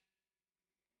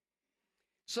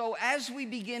So as we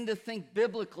begin to think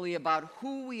biblically about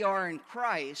who we are in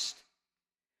Christ,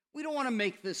 we don't want to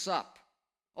make this up.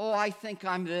 Oh, I think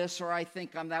I'm this or I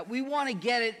think I'm that. We want to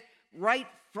get it right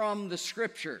from the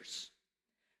Scriptures.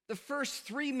 The first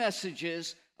three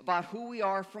messages about who we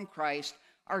are from Christ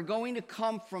are going to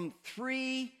come from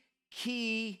three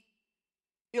key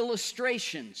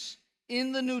illustrations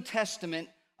in the New Testament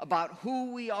about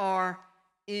who we are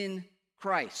in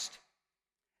Christ.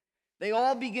 They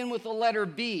all begin with the letter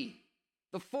B.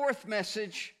 The fourth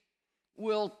message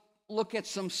will look at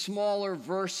some smaller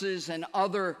verses and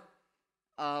other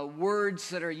words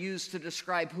that are used to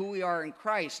describe who we are in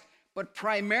Christ. But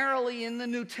primarily in the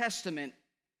New Testament,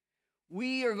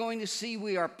 we are going to see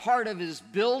we are part of his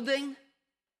building,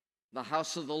 the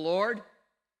house of the Lord,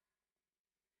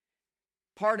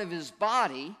 part of his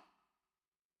body,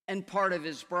 and part of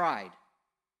his bride.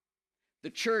 The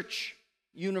church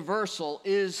universal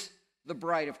is the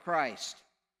bride of Christ.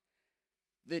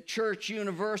 The church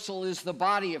universal is the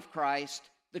body of Christ.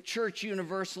 The church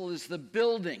universal is the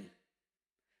building,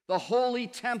 the holy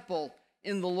temple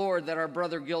in the Lord that our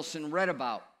brother Gilson read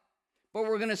about. But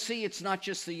we're going to see it's not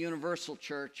just the universal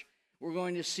church. We're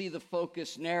going to see the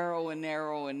focus narrow and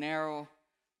narrow and narrow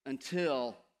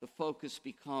until the focus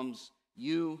becomes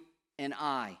you and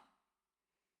I.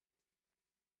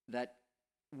 That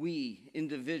we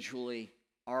individually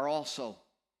are also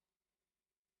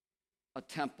a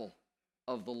temple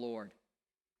of the Lord.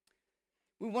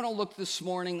 We want to look this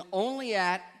morning only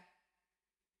at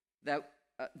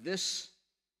this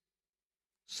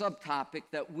subtopic,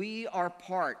 that we are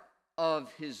part of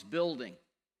his building.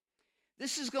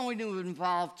 This is going to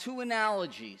involve two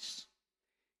analogies.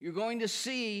 You're going to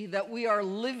see that we are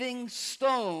living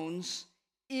stones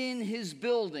in his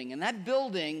building, and that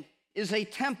building is a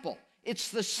temple.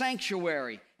 It's the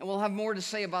sanctuary, and we'll have more to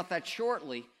say about that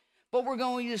shortly. But we're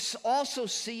going to also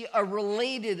see a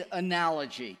related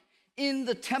analogy. In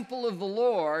the temple of the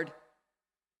Lord,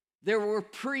 there were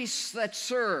priests that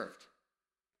served.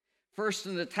 First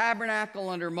in the tabernacle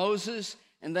under Moses,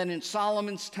 and then in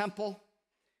Solomon's temple,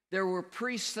 there were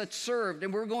priests that served.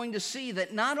 And we're going to see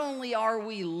that not only are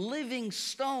we living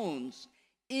stones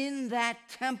in that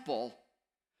temple,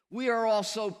 we are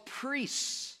also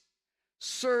priests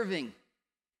serving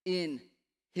in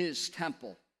his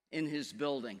temple, in his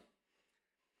building.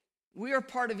 We are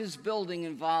part of his building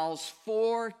involves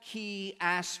four key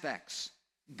aspects.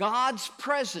 God's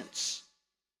presence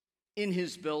in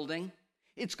his building.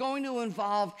 It's going to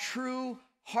involve true,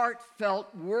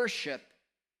 heartfelt worship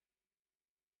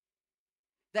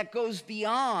that goes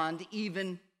beyond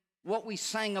even what we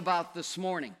sang about this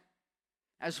morning,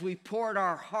 as we poured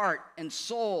our heart and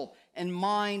soul and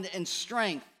mind and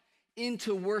strength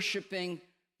into worshiping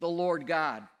the Lord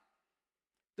God.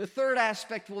 The third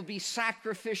aspect will be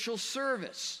sacrificial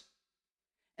service.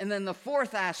 And then the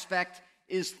fourth aspect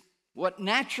is what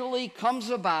naturally comes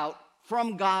about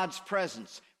from God's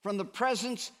presence, from the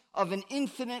presence of an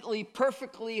infinitely,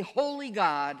 perfectly holy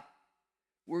God.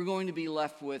 We're going to be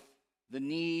left with the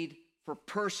need for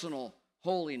personal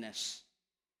holiness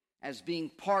as being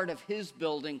part of his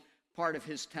building, part of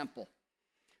his temple.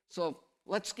 So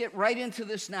let's get right into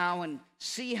this now and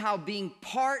see how being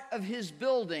part of his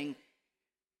building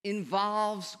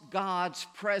involves God's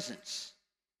presence.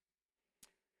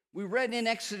 We read in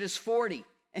Exodus 40,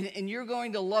 and you're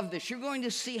going to love this. You're going to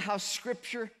see how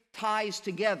Scripture ties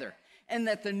together, and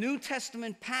that the New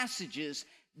Testament passages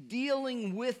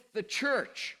dealing with the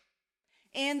church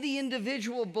and the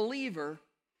individual believer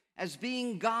as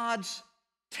being God's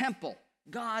temple,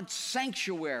 God's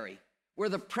sanctuary, where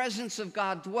the presence of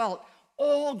God dwelt,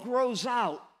 all grows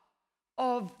out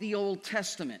of the Old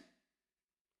Testament.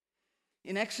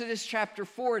 In Exodus chapter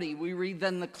 40, we read,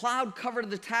 "Then the cloud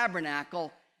covered the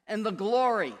tabernacle, and the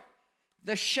glory,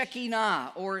 the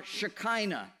Shekinah or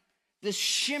Shekinah, this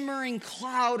shimmering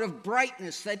cloud of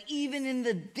brightness that even in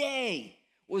the day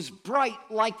was bright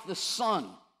like the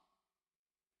sun.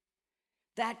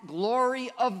 That glory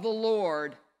of the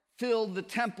Lord filled the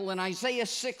temple." In Isaiah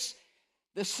 6,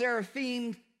 the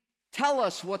seraphim tell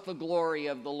us what the glory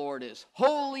of the Lord is.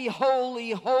 "Holy,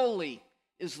 holy, holy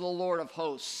is the Lord of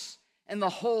hosts, and the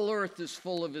whole earth is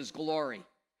full of his glory."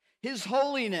 His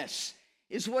holiness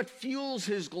is what fuels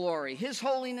his glory. His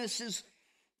holiness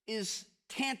is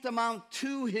tantamount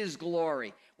to his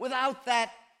glory. Without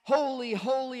that holy,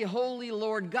 holy, holy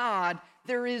Lord God,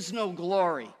 there is no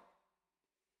glory.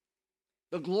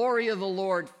 The glory of the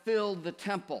Lord filled the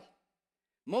temple.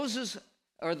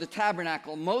 The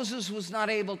tabernacle. Moses was not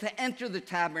able to enter the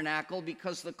tabernacle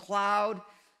because the cloud,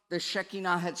 the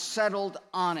Shekinah, had settled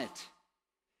on it.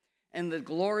 And the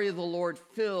glory of the Lord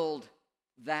filled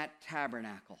that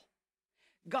tabernacle.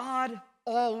 God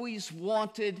always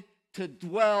wanted to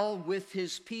dwell with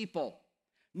his people.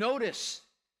 Notice,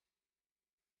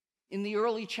 in the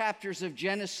early chapters of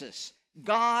Genesis,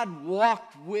 God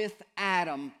walked with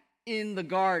Adam in the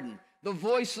garden. The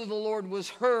voice of the Lord was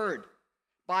heard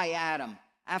by Adam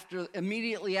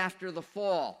immediately after the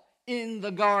fall in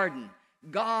the garden.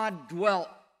 God dwelt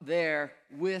there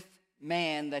with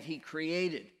man that he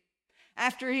created.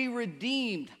 After he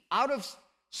redeemed out of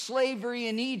slavery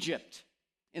in Egypt,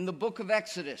 in the book of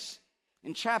Exodus,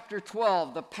 in chapter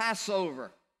 12, the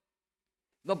Passover,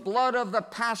 the blood of the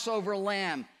Passover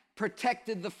lamb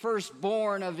protected the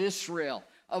firstborn of Israel,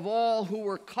 of all who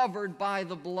were covered by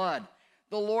the blood.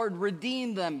 The Lord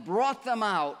redeemed them, brought them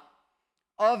out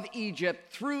of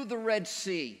Egypt through the Red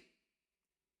Sea.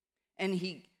 And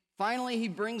finally he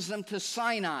brings them to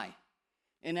Sinai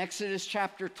in Exodus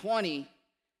chapter 20.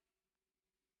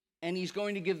 And he's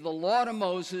going to give the law to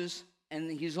Moses,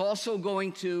 and he's also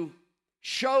going to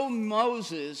show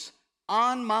Moses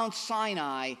on Mount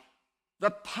Sinai the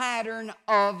pattern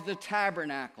of the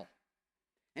tabernacle.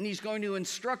 And he's going to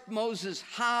instruct Moses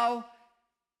how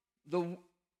the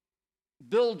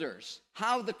builders,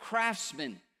 how the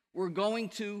craftsmen were going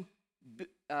to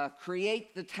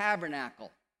create the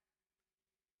tabernacle.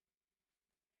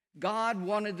 God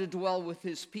wanted to dwell with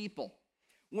his people.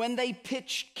 When they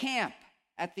pitched camp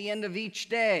at the end of each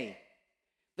day,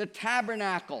 the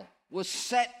tabernacle was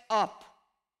set up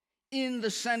in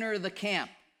the center of the camp.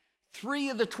 3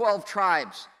 of the 12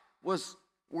 tribes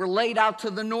were laid out to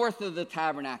the north of the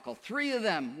tabernacle. 3 of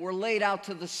them were laid out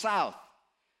to the south.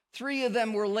 3 of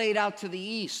them were laid out to the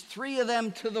east. 3 of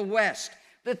them to the west.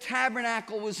 The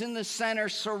tabernacle was in the center,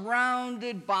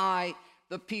 surrounded by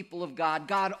the people of God.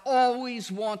 God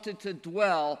always wanted to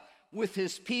dwell with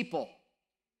his people.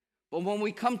 But when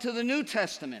we come to the New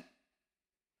Testament,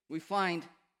 we find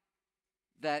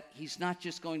that he's not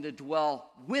just going to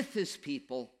dwell with his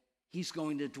people, he's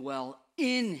going to dwell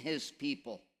in his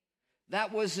people.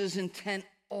 That was his intent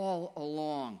all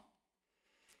along.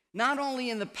 Not only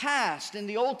in the past, in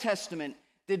the Old Testament,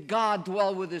 did God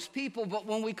dwell with his people, but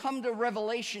when we come to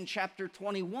Revelation chapter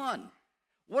 21,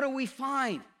 what do we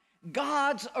find?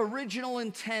 God's original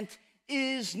intent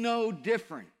is no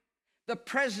different. The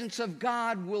presence of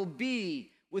God will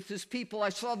be with his people. I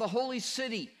saw the holy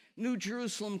city, New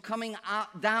Jerusalem, coming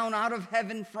down out of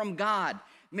heaven from God,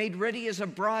 made ready as a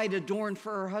bride adorned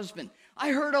for her husband.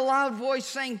 I heard a loud voice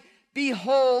saying,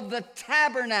 "Behold, the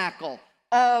tabernacle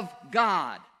of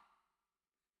God."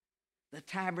 The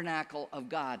tabernacle of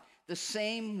God. The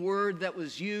same word that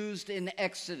was used in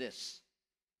Exodus.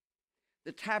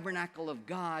 The tabernacle of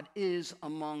God is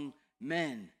among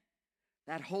men.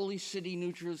 That holy city,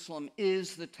 New Jerusalem,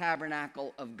 is the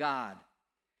tabernacle of God.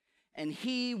 And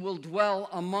he will dwell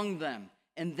among them,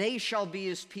 and they shall be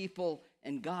his people,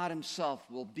 and God himself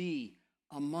will be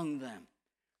among them.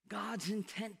 God's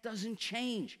intent doesn't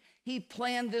change. He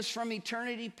planned this from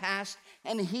eternity past,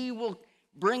 and he will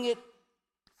bring it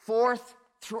forth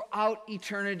throughout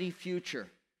eternity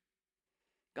future.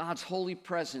 God's holy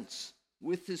presence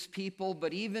with his people,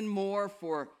 but even more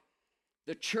for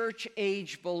the church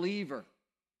age believer.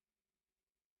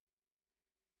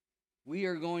 We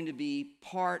are going to be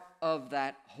part of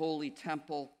that holy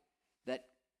temple that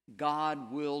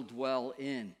God will dwell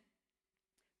in.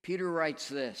 Peter writes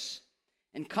this,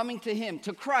 "And coming to him,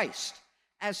 to Christ,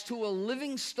 as to a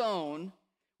living stone,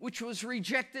 which was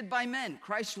rejected by men."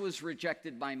 Christ was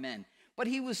rejected by men, but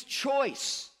he was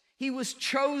choice. He was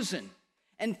chosen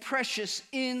and precious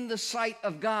in the sight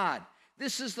of God.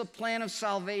 This is the plan of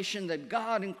salvation that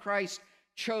God in Christ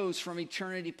chose from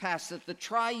eternity past, that the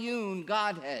triune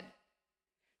Godhead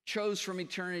chose from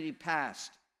eternity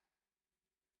past,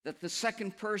 that the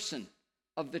second person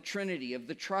of the Trinity, of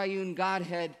the triune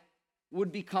Godhead,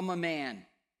 would become a man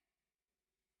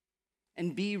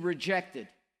and be rejected,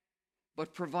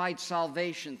 but provide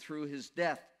salvation through his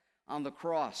death on the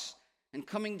cross. And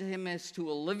coming to him as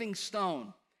to a living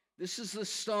stone. This is the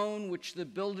stone which the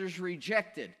builders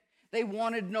rejected. They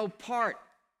wanted no part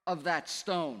of that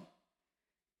stone.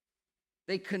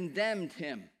 They condemned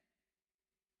him.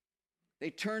 They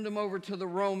turned him over to the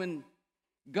Roman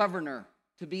governor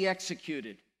to be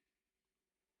executed.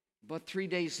 But 3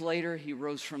 days later, he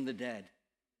rose from the dead.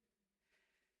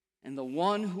 And the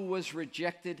one who was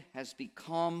rejected has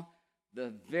become the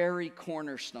very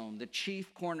cornerstone, the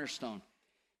chief cornerstone.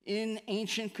 In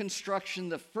ancient construction,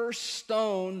 the first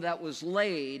stone that was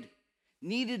laid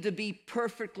needed to be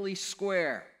perfectly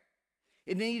square.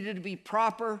 It needed to be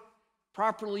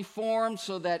properly formed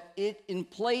so that it in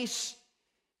place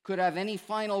could have any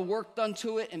final work done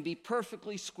to it and be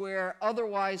perfectly square.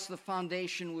 Otherwise, the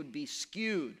foundation would be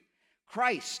skewed.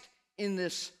 Christ, in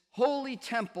this holy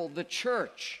temple, the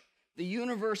church, the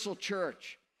universal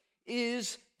church,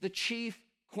 is the chief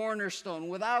cornerstone.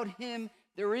 Without him,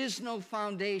 there is no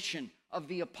foundation of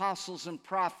the apostles and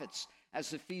prophets,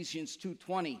 as Ephesians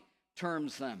 2:20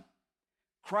 terms them.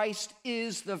 Christ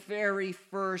is the very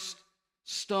first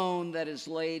stone that is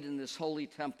laid in this holy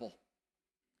temple.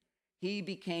 He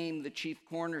became the chief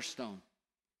cornerstone.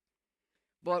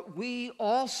 But we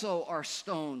also are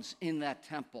stones in that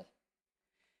temple.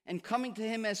 And coming to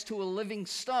him as to a living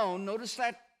stone, notice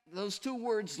that those two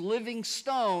words, living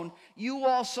stone, you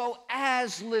also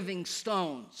as living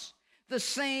stones. The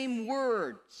same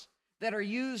words that are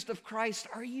used of Christ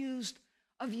are used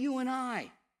of you and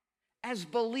I as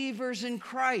believers in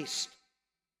Christ.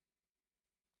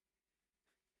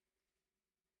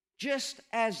 Just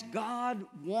as God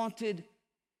wanted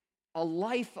a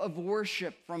life of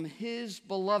worship from his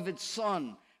beloved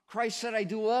Son, Christ said, I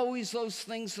do always those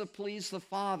things that please the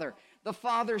Father. The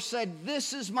Father said,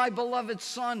 this is my beloved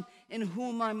Son in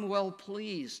whom I'm well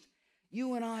pleased.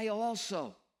 You and I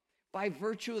also, by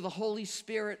virtue of the Holy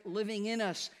Spirit living in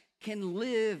us, can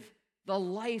live the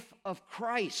life of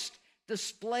Christ,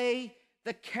 display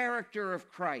the character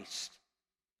of Christ.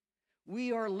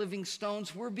 We are living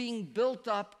stones. We're being built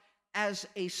up as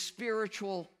a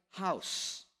spiritual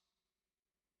house,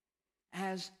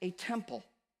 as a temple,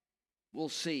 we'll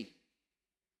see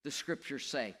the scriptures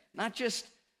say. Not just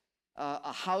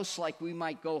a house like we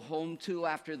might go home to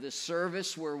after the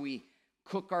service where we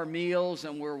cook our meals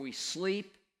and where we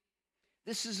sleep.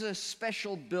 This is a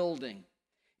special building.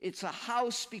 It's a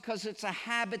house because it's a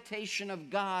habitation of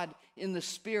God in the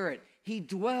Spirit. He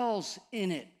dwells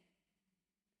in it.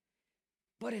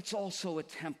 But it's also a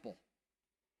temple,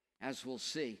 as we'll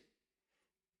see.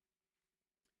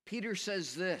 Peter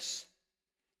says this,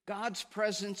 God's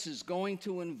presence is going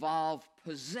to involve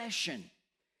possession.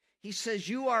 He says,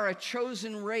 you are a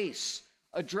chosen race.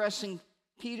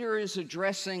 Peter is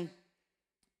addressing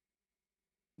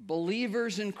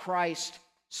believers in Christ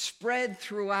spread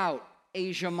throughout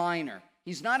Asia Minor.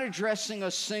 He's not addressing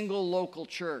a single local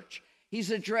church. He's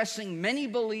addressing many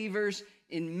believers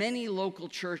in many local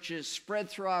churches spread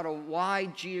throughout a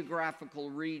wide geographical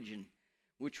region,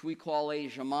 which we call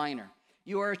Asia Minor.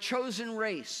 You are a chosen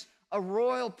race, a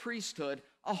royal priesthood,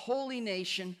 a holy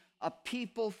nation, a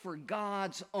people for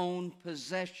God's own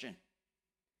possession.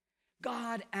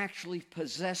 God actually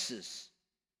possesses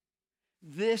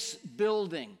this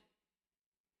building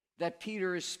that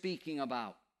Peter is speaking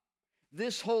about,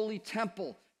 this holy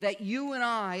temple that you and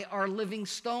I are living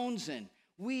stones in.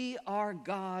 We are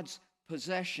God's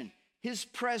possession. His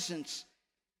presence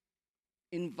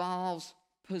involves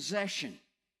possession.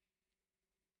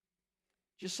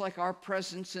 Just like our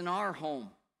presence in our home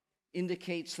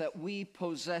indicates that we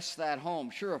possess that home.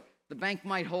 Sure, the bank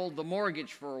might hold the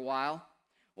mortgage for a while,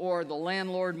 or the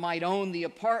landlord might own the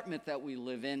apartment that we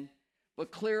live in,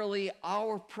 but clearly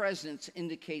our presence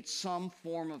indicates some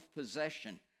form of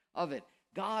possession of it.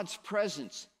 God's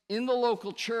presence in the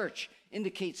local church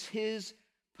indicates his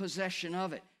possession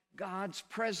of it. God's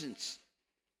presence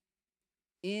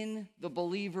in the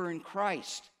believer in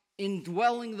Christ,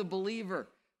 indwelling the believer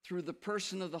through the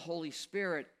person of the Holy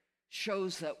Spirit,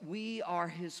 shows that we are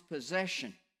his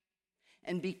possession.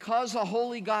 And because a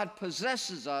holy God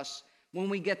possesses us, when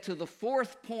we get to the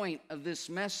fourth point of this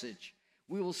message,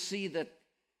 we will see that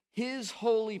his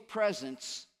holy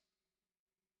presence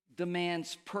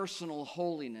demands personal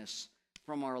holiness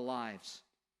from our lives.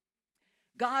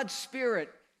 God's Spirit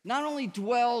not only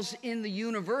dwells in the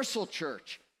universal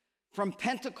church, from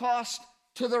Pentecost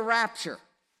to the rapture,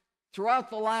 throughout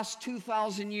the last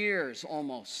 2,000 years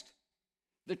almost,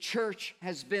 the church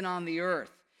has been on the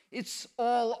earth. It's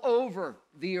all over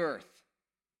the earth.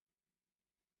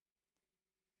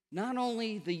 Not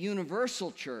only the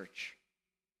universal church,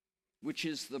 which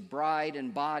is the bride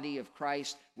and body of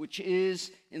Christ, which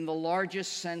is, in the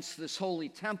largest sense, this holy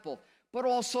temple, but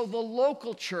also the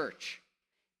local church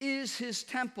is his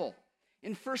temple.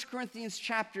 In 1 Corinthians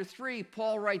chapter 3,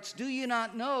 Paul writes, do you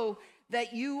not know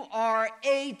that you are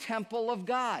a temple of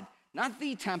God? Not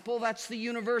the temple, that's the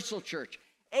universal church.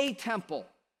 A temple.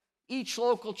 Each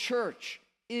local church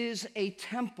is a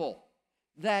temple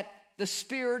that the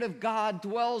Spirit of God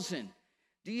dwells in.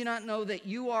 Do you not know that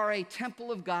you are a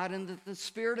temple of God and that the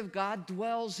Spirit of God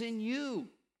dwells in you?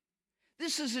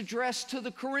 This is addressed to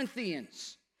the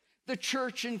Corinthians, the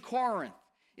church in Corinth.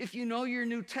 If you know your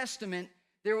New Testament,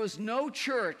 there was no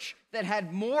church that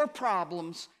had more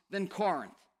problems than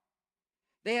Corinth.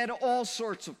 They had all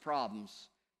sorts of problems.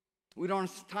 We don't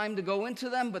have time to go into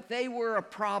them, but they were a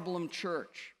problem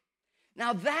church.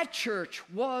 Now, that church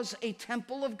was a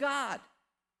temple of God.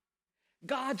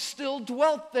 God still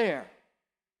dwelt there.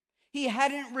 He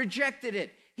hadn't rejected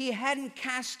it. He hadn't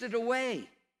cast it away.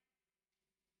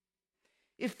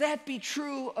 If that be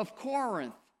true of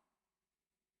Corinth,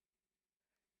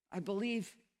 I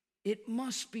believe it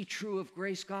must be true of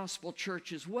Grace Gospel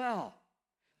Church as well,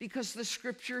 because the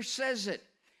scripture says it.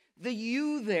 The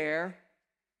you there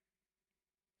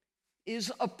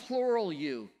is a plural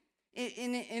you.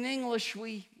 In English,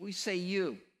 we say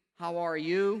you. How are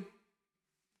you?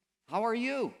 How are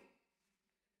you?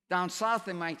 Down south,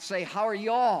 they might say, how are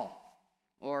y'all?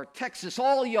 Or Texas,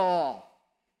 all y'all.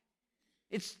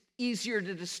 It's easier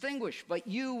to distinguish, but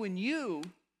you and you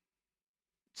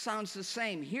sounds the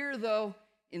same. Here, though,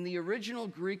 in the original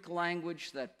Greek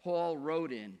language that Paul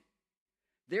wrote in,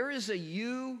 there is a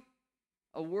you,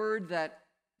 a word that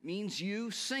means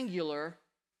you, singular,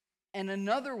 and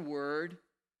another word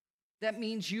that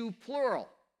means you, plural.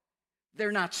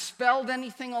 They're not spelled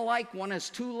anything alike. One has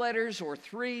 2 letters or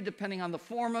 3, depending on the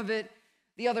form of it.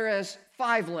 The other has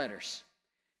 5 letters.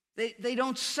 They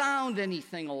don't sound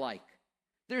anything alike.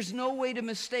 There's no way to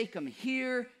mistake them.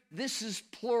 Here, this is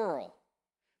plural.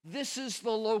 This is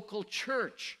the local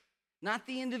church, not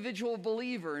the individual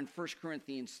believer in 1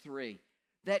 Corinthians 3.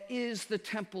 That is the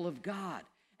temple of God.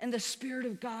 And the Spirit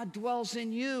of God dwells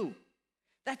in you.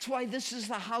 That's why this is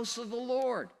the house of the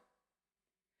Lord.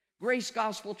 Grace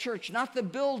Gospel Church, not the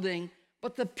building,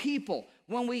 but the people.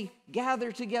 When we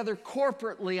gather together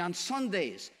corporately on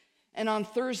Sundays and on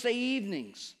Thursday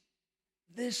evenings,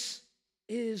 this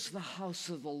is the house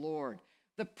of the Lord.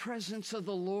 The presence of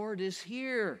the Lord is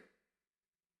here.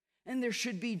 And there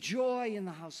should be joy in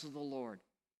the house of the Lord.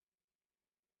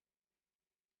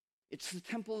 It's the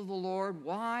temple of the Lord.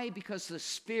 Why? Because the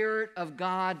Spirit of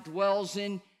God dwells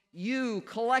in you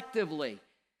collectively.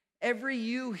 Every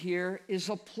you here is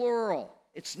a plural.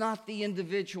 It's not the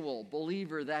individual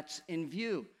believer that's in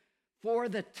view. For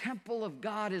the temple of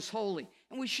God is holy.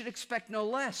 And we should expect no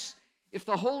less. If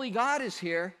the holy God is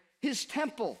here, his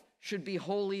temple should be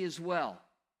holy as well.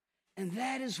 And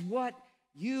that is what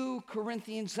you,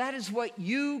 Corinthians, that is what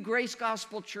you, Grace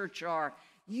Gospel Church, are.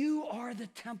 You are the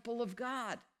temple of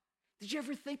God. Did you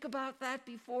ever think about that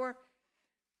before?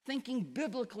 Thinking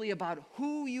biblically about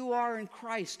who you are in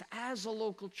Christ as a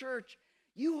local church,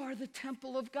 you are the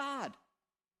temple of God.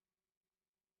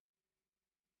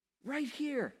 Right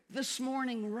here, this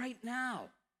morning, right now,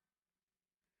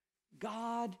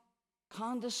 God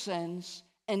condescends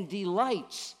and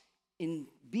delights in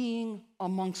being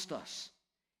amongst us,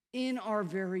 in our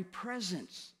very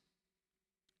presence.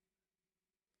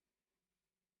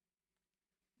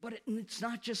 But it's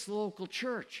not just the local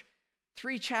church.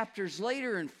 3 chapters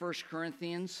later in 1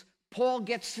 Corinthians, Paul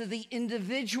gets to the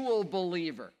individual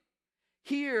believer.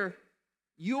 Here,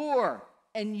 your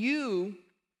and you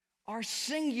are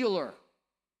singular.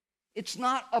 It's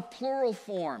not a plural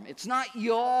form. It's not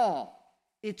y'all.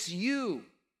 It's you.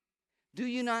 Do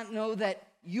you not know that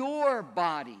your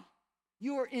body,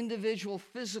 your individual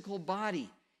physical body,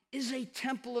 is a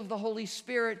temple of the Holy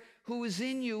Spirit who is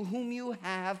in you, whom you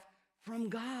have from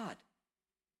God?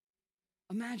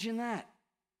 Imagine that.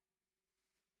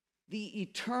 The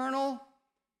eternal,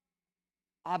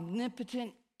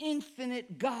 omnipotent,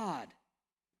 infinite God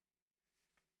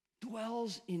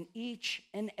dwells in each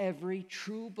and every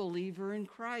true believer in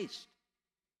Christ.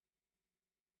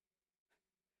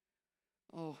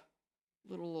 Oh,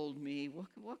 little old me,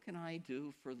 what can I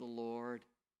do for the Lord?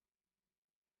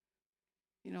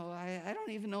 You know, I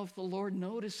don't even know if the Lord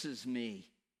notices me.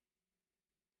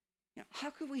 You know, how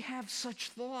could we have such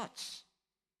thoughts?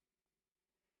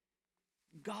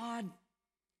 God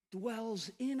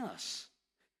dwells in us.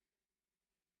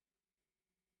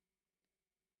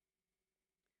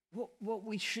 What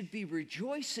we should be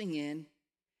rejoicing in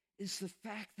is the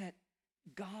fact that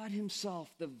God himself,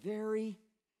 the very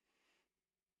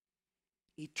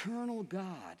eternal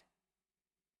God,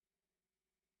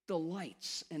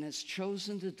 delights and has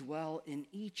chosen to dwell in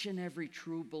each and every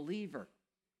true believer.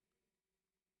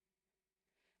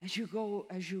 As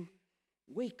you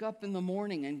wake up in the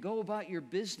morning and go about your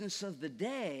business of the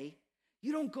day,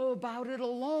 you don't go about it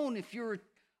alone if you're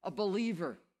a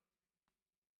believer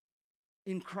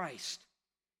in Christ.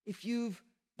 If you've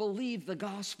believed the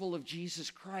gospel of Jesus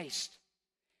Christ,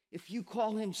 if you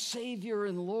call him Savior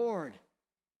and Lord,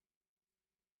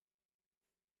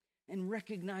 and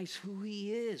recognize who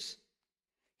he is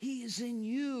in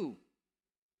you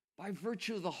by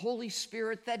virtue of the Holy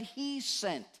Spirit that he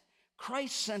sent.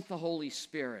 Christ sent the Holy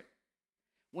Spirit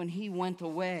when he went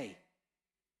away.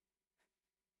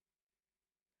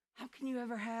 How can you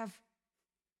ever have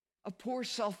a poor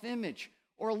self-image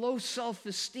or a low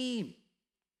self-esteem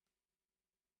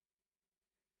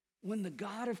when the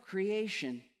God of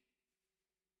creation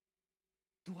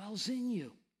dwells in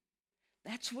you?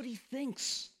 That's what he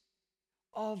thinks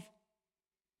of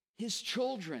his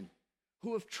children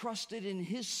who have trusted in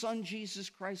his Son, Jesus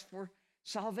Christ, for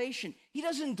salvation. He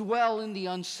doesn't dwell in the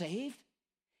unsaved.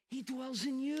 He dwells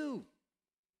in you.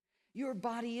 Your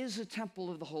body is a temple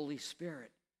of the Holy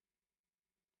Spirit.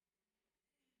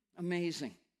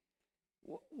 Amazing.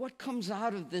 What comes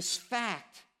out of this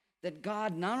fact that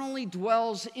God not only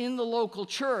dwells in the local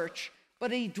church,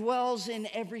 but he dwells in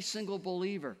every single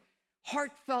believer?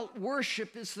 Heartfelt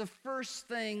worship is the first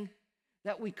thing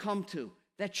that we come to,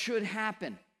 that should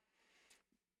happen.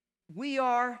 We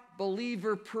are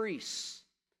believer priests.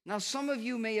 Now, some of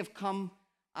you may have come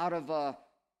out of a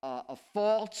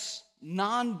false,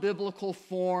 non-biblical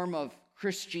form of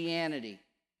Christianity,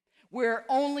 where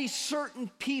only certain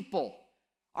people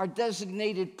are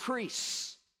designated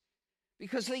priests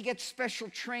because they get special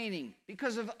training,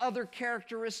 because of other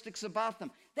characteristics about them.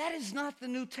 That is not the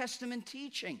New Testament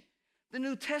teaching. The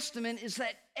New Testament is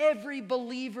that every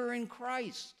believer in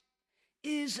Christ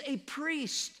is a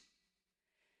priest.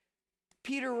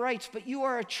 Peter writes, "But you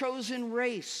are a chosen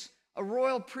race, a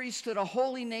royal priesthood, a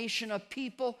holy nation, a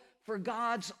people for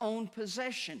God's own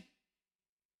possession."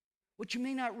 What you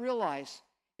may not realize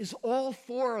is all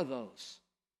four of those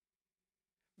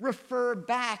refer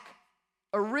back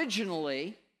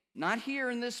originally, not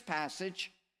here in this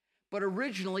passage, but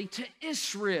originally to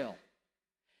Israel.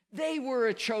 They were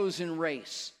a chosen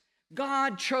race.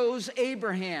 God chose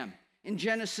Abraham in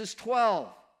Genesis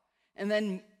 12 and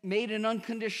then made an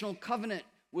unconditional covenant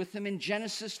with him in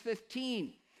Genesis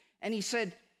 15. And he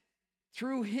said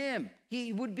through him,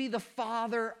 he would be the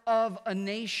father of a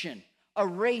nation, a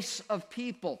race of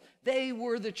people. They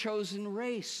were the chosen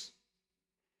race.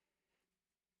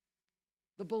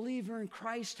 The believer in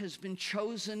Christ has been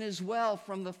chosen as well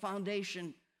from the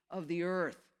foundation of the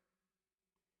earth.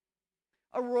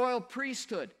 A royal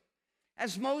priesthood.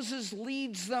 As Moses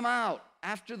leads them out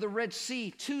after the Red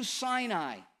Sea to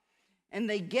Sinai, and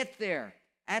they get there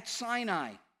at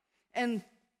Sinai, and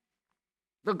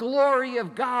the glory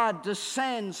of God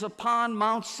descends upon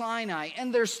Mount Sinai,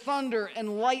 and there's thunder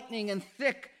and lightning and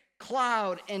thick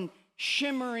cloud and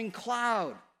shimmering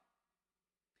cloud.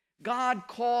 God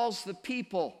calls the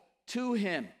people to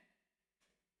him,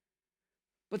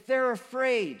 but they're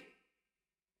afraid.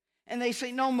 And they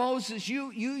say, "No, Moses,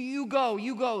 you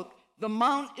go. The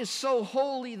mount is so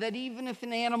holy that even if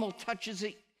an animal touches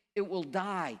it, it will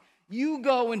die. You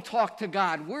go and talk to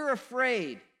God. We're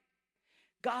afraid."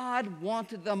 God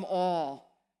wanted them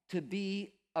all to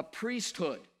be a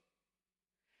priesthood,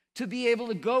 to be able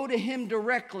to go to him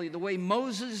directly the way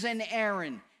Moses and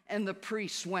Aaron and the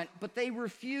priests went, but they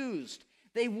refused.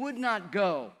 They would not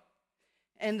go.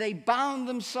 And they bound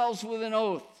themselves with an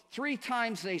oath. 3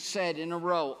 times they said in a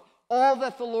row, "All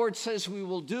that the Lord says we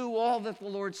will do, all that the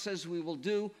Lord says we will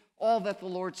do, all that the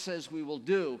Lord says we will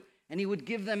do." And he would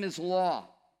give them his law.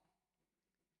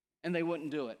 And they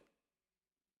wouldn't do it.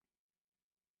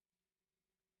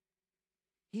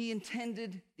 He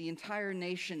intended the entire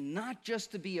nation not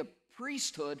just to be a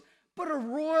priesthood, but a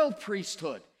royal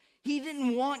priesthood. He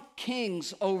didn't want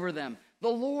kings over them. The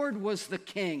Lord was the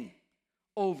king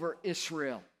over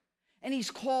Israel. And he's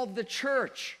called the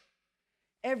church,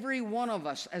 every one of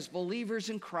us as believers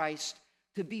in Christ,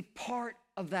 to be part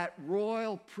of that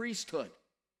royal priesthood.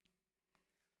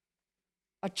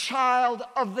 A child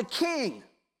of the king.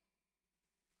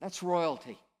 That's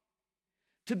royalty.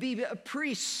 To be a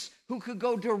priest who could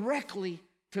go directly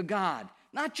to God,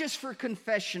 not just for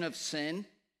confession of sin,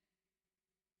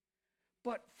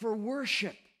 but for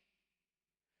worship,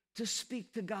 to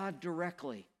speak to God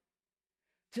directly,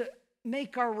 to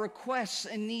make our requests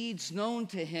and needs known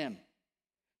to him,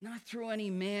 not through any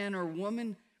man or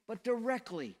woman, but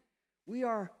directly. We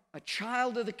are a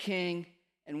child of the king,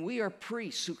 and we are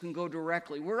priests who can go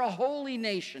directly. We're a holy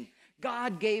nation.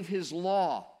 God gave his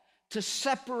law to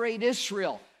separate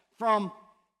Israel from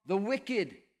the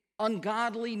wicked,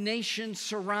 ungodly nations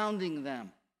surrounding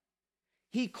them.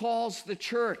 He calls the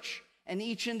church and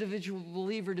each individual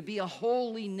believer to be a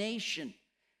holy nation.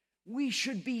 We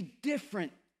should be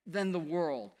different than the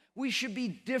world. We should be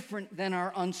different than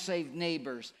our unsaved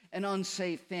neighbors and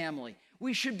unsaved family.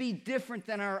 We should be different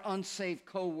than our unsaved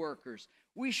co-workers.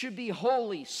 We should be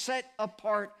holy, set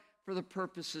apart for the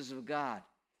purposes of God.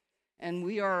 And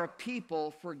we are a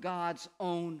people for God's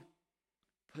own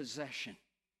possession.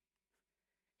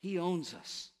 He owns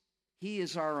us. He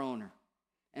is our owner.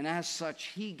 And as such,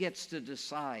 he gets to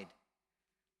decide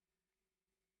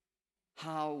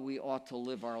how we ought to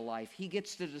live our life. He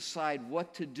gets to decide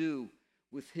what to do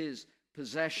with his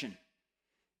possession.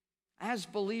 As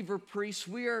believer priests,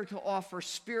 we are to offer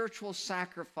spiritual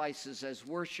sacrifices as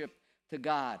worship to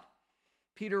God.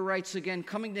 Peter writes again,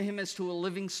 coming to him as to a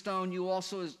living stone, you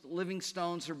also as living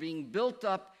stones are being built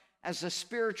up as a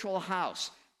spiritual house.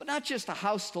 But not just a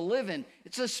house to live in,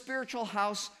 it's a spiritual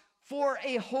house for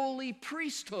a holy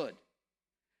priesthood.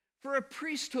 For a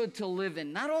priesthood to live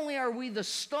in. Not only are we the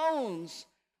stones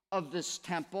of this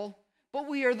temple, but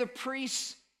we are the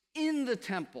priests in the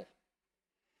temple.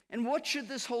 And what should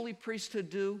this holy priesthood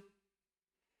do?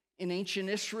 In ancient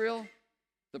Israel,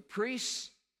 the priests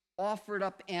offered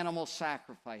up animal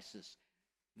sacrifices.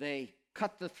 They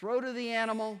cut the throat of the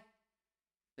animal,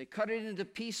 they cut it into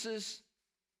pieces,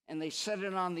 and they set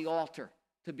it on the altar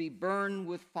to be burned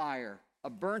with fire, a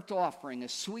burnt offering, a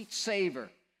sweet savor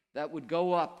that would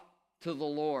go up to the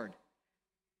Lord.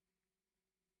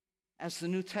 As the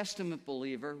New Testament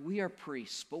believer, we are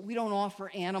priests, but we don't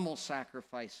offer animal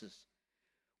sacrifices.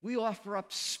 We offer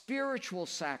up spiritual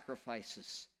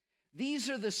sacrifices. These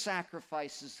are the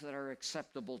sacrifices that are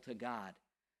acceptable to God.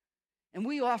 And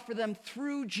we offer them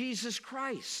through Jesus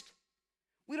Christ.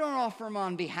 We don't offer them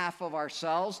on behalf of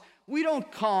ourselves. We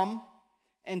don't come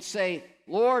and say,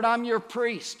 Lord, I'm your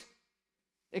priest.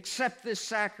 Accept this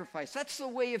sacrifice. That's the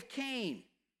way of Cain.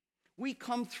 We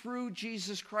come through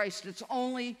Jesus Christ. It's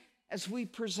only as we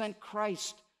present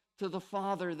Christ to the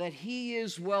Father that he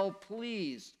is well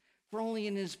pleased. For only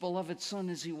in his beloved Son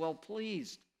is he well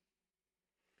pleased.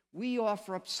 We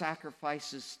offer up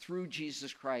sacrifices through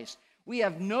Jesus Christ. We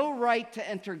have no right to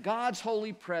enter God's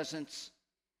holy presence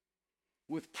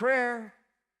with prayer,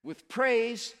 with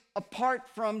praise, apart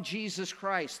from Jesus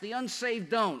Christ. The unsaved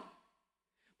don't.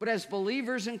 But as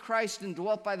believers in Christ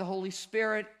indwelt by the Holy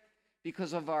Spirit,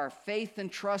 because of our faith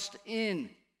and trust in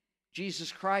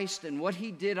Jesus Christ and what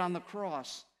he did on the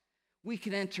cross, we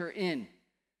can enter in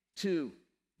to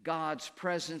God's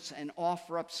presence and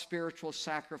offer up spiritual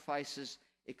sacrifices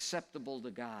acceptable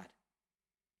to God.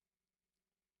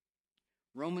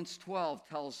 Romans 12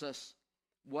 tells us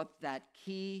what that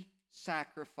key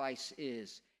sacrifice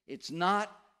is. It's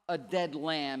not a dead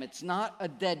lamb. It's not a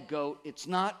dead goat. It's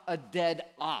not a dead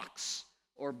ox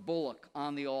or bullock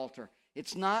on the altar.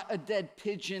 It's not a dead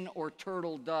pigeon or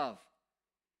turtle dove.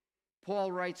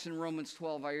 Paul writes in Romans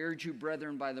 12, I urge you,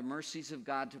 brethren, by the mercies of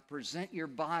God, to present your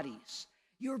bodies,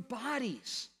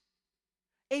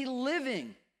 a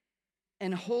living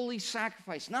and holy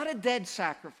sacrifice, not a dead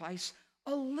sacrifice,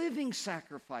 a living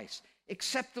sacrifice,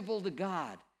 acceptable to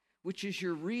God, which is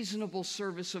your reasonable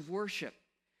service of worship.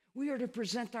 We are to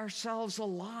present ourselves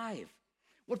alive.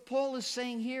 What Paul is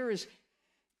saying here is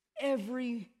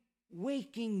every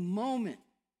waking moment,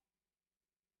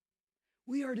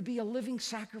 we are to be a living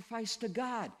sacrifice to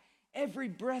God. Every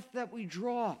breath that we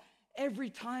draw, every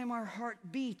time our heart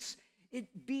beats,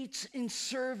 it beats in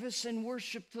service and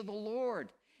worship to the Lord.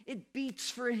 It beats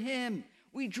for him.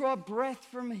 We draw breath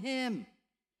from him.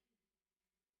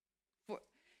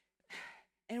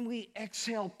 And we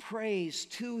exhale praise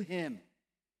to him.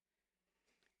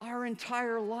 Our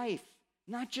entire life,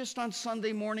 not just on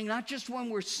Sunday morning, not just when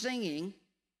we're singing,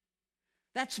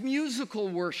 that's musical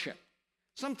worship.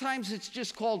 Sometimes it's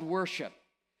just called worship.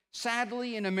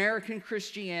 Sadly, in American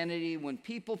Christianity, when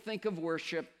people think of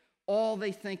worship, all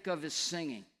they think of is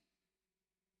singing.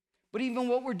 But even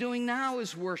what we're doing now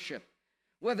is worship.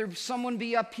 Whether someone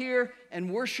be up here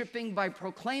and worshiping by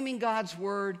proclaiming God's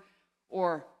word,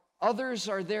 or others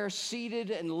are there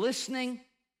seated and listening,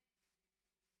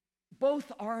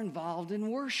 both are involved in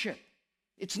worship.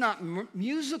 It's not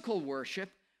musical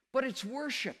worship, but it's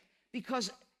worship,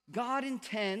 because God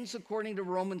intends, according to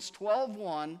Romans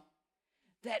 12:1,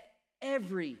 that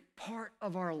every part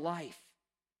of our life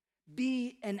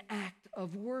be an act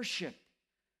of worship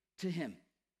to him.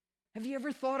 Have you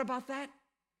ever thought about that?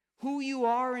 Who you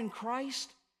are in Christ?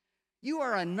 You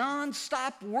are a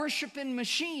non-stop worshiping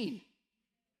machine.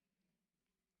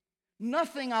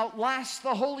 Nothing outlasts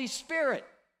the Holy Spirit.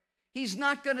 He's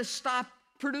not going to stop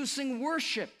producing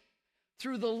worship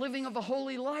through the living of a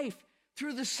holy life,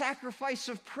 through the sacrifice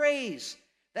of praise.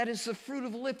 That is the fruit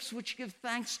of lips which give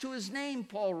thanks to his name,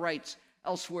 Paul writes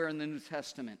elsewhere in the New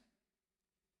Testament.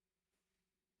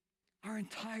 Our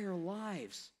entire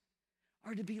lives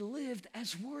are to be lived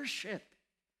as worship.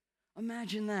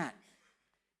 Imagine that.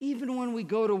 Even when we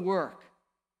go to work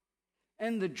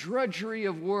and the drudgery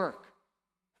of work,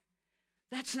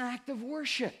 that's an act of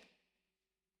worship.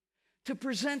 To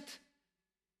present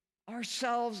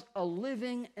ourselves a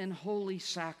living and holy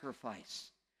sacrifice,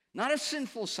 not a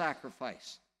sinful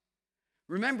sacrifice.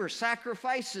 Remember,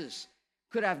 sacrifices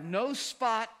could have no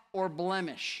spot or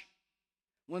blemish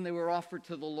when they were offered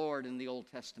to the Lord in the Old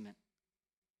Testament.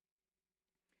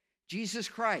 Jesus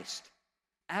Christ,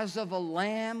 as of a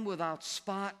lamb without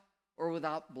spot or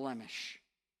without blemish,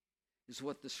 is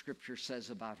what the Scripture says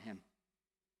about him.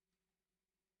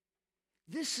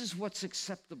 This is what's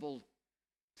acceptable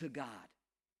to God,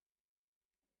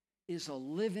 is a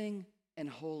living and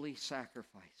holy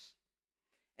sacrifice.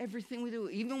 Everything we do,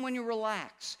 even when you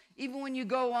relax, even when you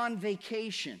go on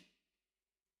vacation,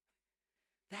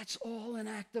 that's all an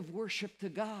act of worship to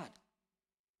God.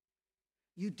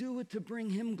 You do it to bring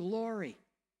him glory.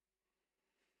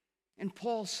 And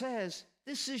Paul says,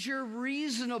 this is your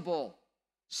reasonable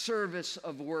service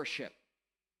of worship.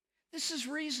 This is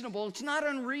reasonable. It's not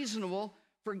unreasonable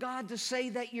for God to say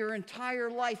that your entire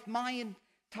life, my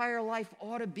entire life,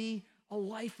 ought to be a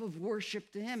life of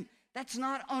worship to him. That's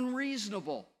not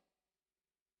unreasonable.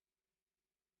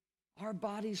 Our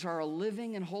bodies are a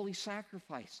living and holy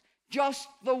sacrifice, just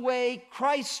the way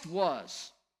Christ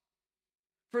was.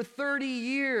 For 30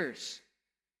 years,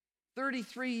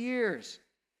 33 years,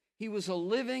 he was a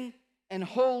living and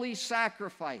holy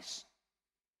sacrifice.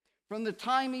 From the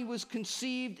time he was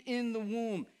conceived in the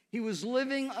womb, he was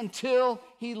living until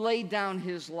he laid down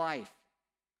his life.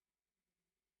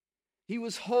 He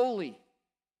was holy,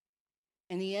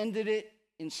 and he ended it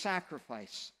in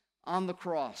sacrifice on the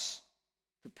cross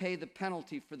to pay the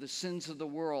penalty for the sins of the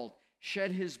world,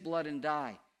 shed his blood and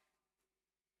die.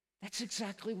 That's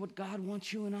exactly what God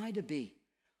wants you and I to be,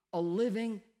 a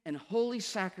living and holy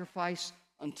sacrifice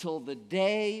until the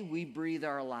day we breathe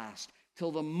our last,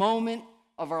 till the moment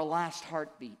of our last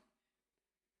heartbeat.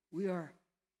 We are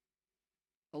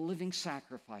a living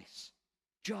sacrifice,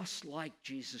 just like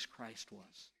Jesus Christ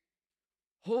was.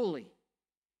 Holy,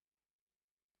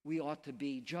 we ought to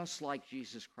be just like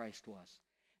Jesus Christ was.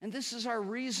 And this is our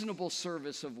reasonable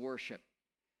service of worship.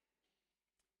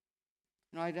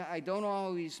 Now, I don't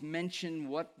always mention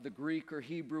what the Greek or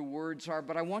Hebrew words are,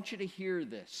 but I want you to hear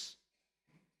this.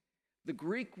 The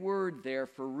Greek word there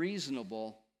for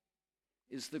reasonable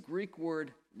is the Greek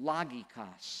word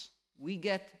logikos. We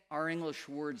get our English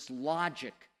words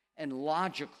logic and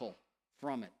logical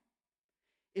from it.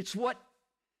 It's what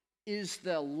is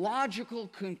the logical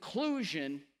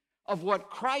conclusion of what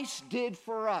Christ did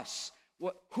for us,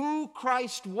 who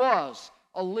Christ was,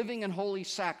 a living and holy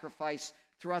sacrifice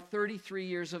throughout 33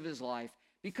 years of his life,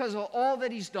 because of all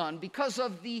that he's done, because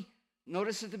of the,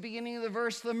 notice at the beginning of the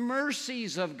verse, the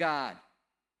mercies of God.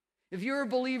 If you're a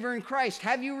believer in Christ,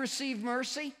 have you received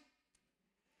mercy?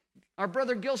 Our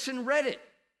brother Gilson read it.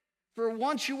 For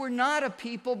once you were not a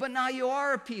people, but now you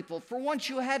are a people. For once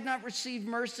you had not received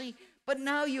mercy, but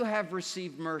now you have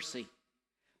received mercy.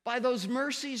 By those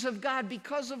mercies of God,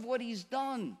 because of what he's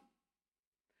done.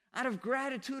 Out of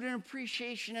gratitude and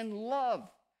appreciation and love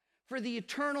for the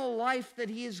eternal life that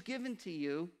he has given to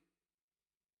you,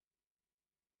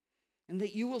 and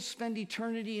that you will spend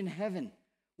eternity in heaven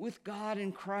with God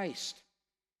in Christ.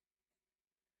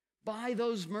 By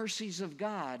those mercies of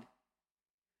God,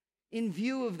 in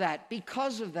view of that,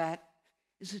 because of that,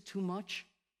 is it too much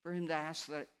for him to ask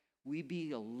that we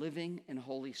be a living and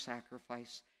holy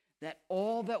sacrifice? That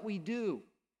all that we do,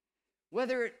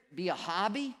 whether it be a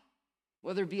hobby,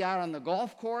 whether it be out on the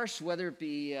golf course, whether it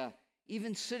be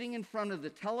even sitting in front of the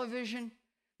television,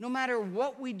 no matter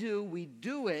what we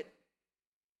do it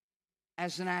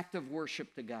as an act of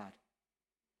worship to God.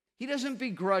 He doesn't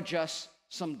begrudge us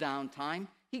some downtime.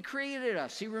 He created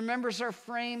us. He remembers our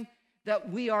frame that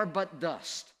we are but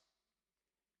dust.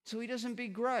 So he doesn't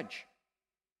begrudge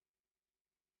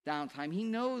downtime. He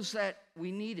knows that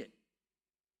we need it.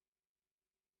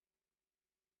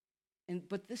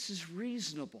 But this is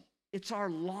reasonable. It's our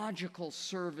logical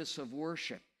service of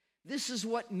worship. This is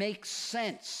what makes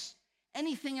sense.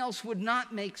 Anything else would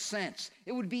not make sense.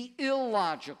 It would be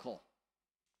illogical.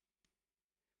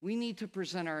 We need to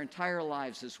present our entire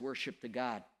lives as worship to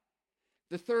God.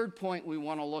 The third point we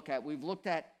want to look at, we've looked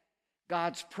at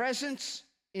God's presence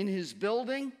in his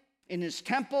building, in his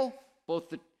temple, both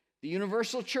the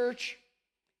universal church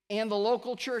and the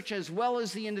local church, as well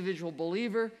as the individual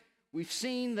believer. We've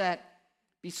seen that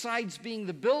besides being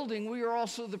the building, we are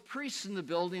also the priests in the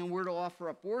building, and we're to offer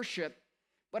up worship.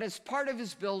 But as part of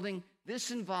his building,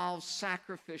 this involves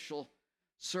sacrificial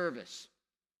service.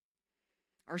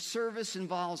 Our service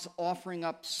involves offering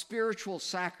up spiritual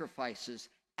sacrifices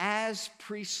as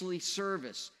priestly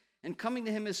service. And coming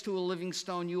to him as to a living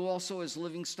stone, you also as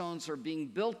living stones are being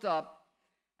built up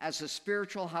as a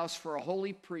spiritual house for a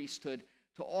holy priesthood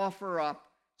to offer up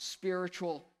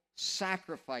spiritual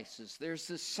sacrifices. There's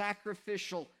this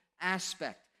sacrificial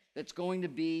aspect that's going to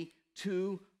be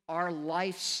to our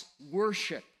life's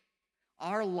worship,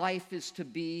 Our life is to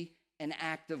be an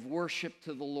act of worship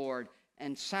to the Lord,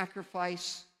 and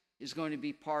sacrifice is going to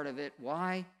be part of it.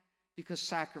 Why? Because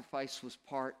sacrifice was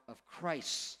part of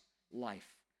Christ's life.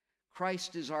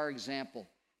 Christ is our example.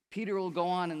 Peter will go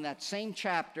on in that same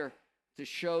chapter to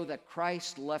show that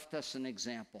Christ left us an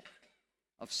example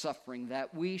of suffering,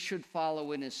 that we should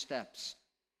follow in his steps.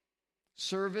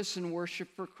 Service and worship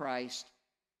for Christ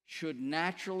should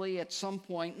naturally at some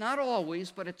point, not always,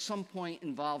 but at some point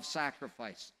involve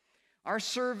sacrifice. Our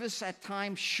service at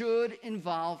times should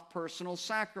involve personal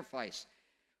sacrifice.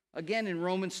 Again, in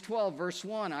Romans 12, verse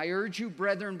 1, I urge you,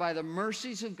 brethren, by the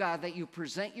mercies of God, that you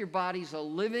present your bodies a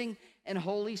living and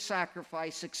holy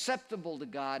sacrifice acceptable to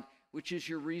God, which is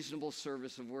your reasonable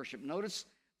service of worship. Notice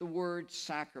the word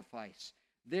sacrifice.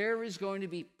 There is going to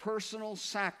be personal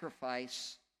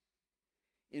sacrifice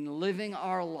in living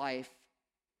our life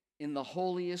in the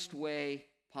holiest way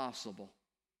possible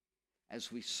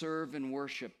as we serve and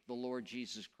worship the Lord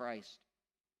Jesus Christ.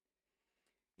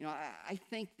 You know, I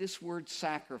think this word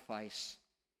sacrifice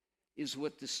is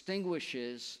what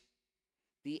distinguishes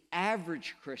the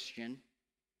average Christian,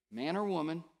 man or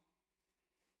woman,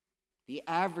 the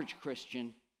average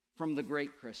Christian from the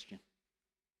great Christian.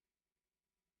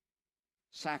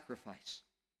 Sacrifice.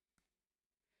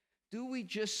 Do we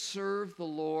just serve the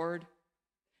Lord?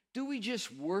 Do we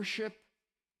just worship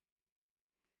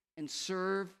and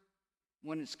serve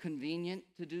when it's convenient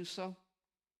to do so?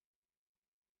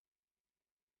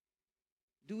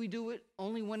 Do we do it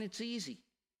only when it's easy?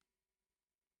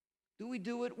 Do we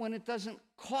do it when it doesn't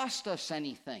cost us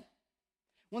anything?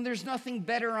 When there's nothing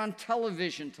better on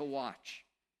television to watch?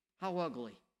 How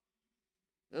ugly.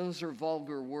 Those are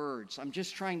vulgar words. I'm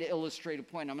just trying to illustrate a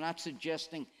point. I'm not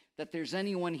suggesting that there's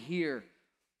anyone here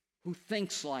who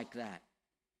thinks like that.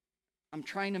 I'm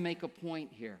trying to make a point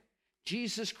here.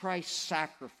 Jesus Christ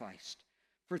sacrificed.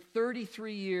 For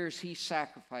 33 years, he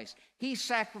sacrificed. He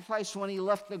sacrificed when he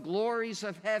left the glories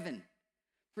of heaven.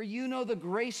 For you know the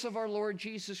grace of our Lord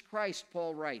Jesus Christ,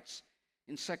 Paul writes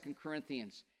in 2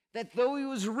 Corinthians, that though he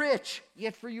was rich,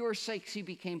 yet for your sakes he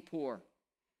became poor,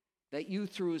 that you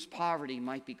through his poverty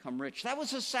might become rich. That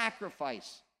was a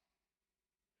sacrifice.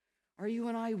 Are you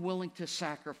and I willing to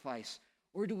sacrifice?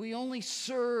 Or do we only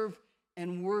serve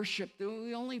and worship? Do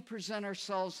we only present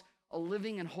ourselves a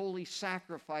living and holy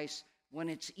sacrifice when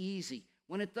it's easy,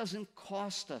 when it doesn't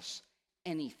cost us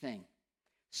anything?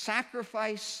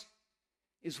 Sacrifice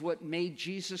is what made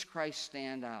Jesus Christ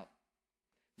stand out.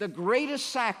 The greatest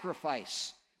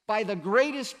sacrifice by the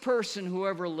greatest person who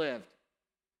ever lived.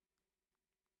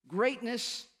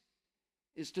 Greatness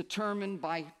is determined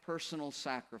by personal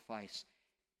sacrifice.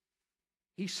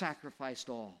 He sacrificed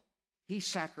all. He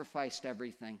sacrificed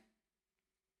everything.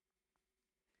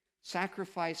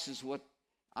 Sacrifice is what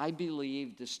I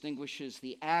believe distinguishes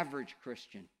the average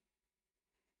Christian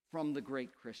from the great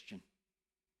Christian.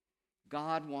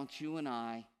 God wants you and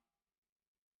I,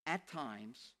 at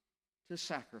times, to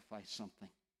sacrifice something.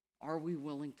 Are we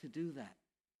willing to do that?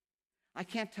 I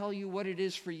can't tell you what it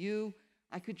is for you.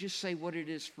 I could just say what it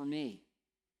is for me.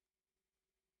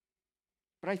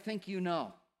 But I think you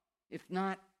know. If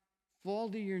not, fall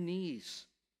to your knees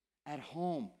at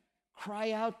home.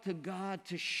 Cry out to God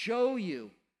to show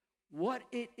you what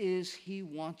it is he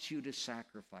wants you to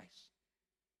sacrifice.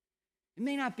 It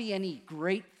may not be any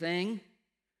great thing,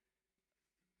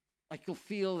 like you'll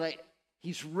feel that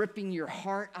he's ripping your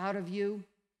heart out of you.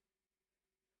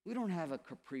 We don't have a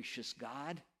capricious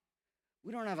God.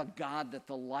 We don't have a God that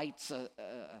delights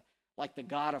like the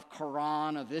God of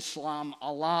Quran, of Islam,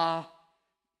 Allah,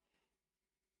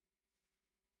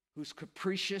 who's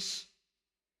capricious.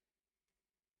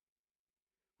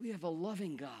 We have a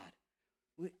loving God.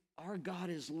 Our God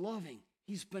is loving.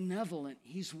 He's benevolent.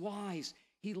 He's wise.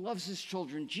 He loves his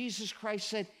children. Jesus Christ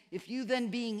said, if you then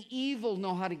being evil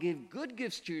know how to give good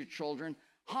gifts to your children,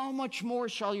 how much more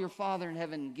shall your Father in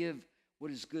heaven give what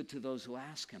is good to those who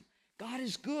ask him? God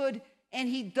is good, and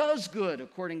he does good,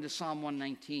 according to Psalm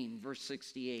 119, verse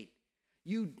 68.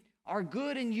 You are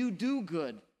good and you do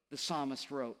good, the psalmist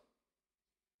wrote.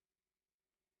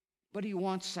 But he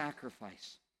wants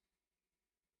sacrifice.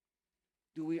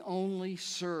 Do we only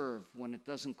serve when it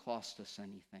doesn't cost us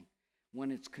anything,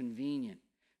 when it's convenient?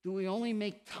 Do we only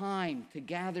make time to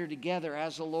gather together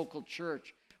as a local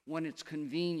church when it's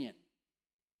convenient?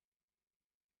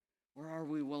 Or are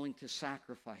we willing to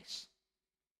sacrifice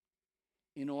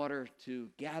in order to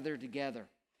gather together,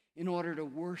 in order to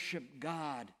worship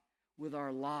God with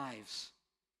our lives?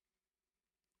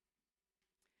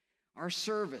 Our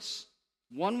service,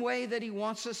 one way that he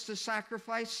wants us to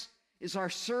sacrifice is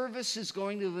our service is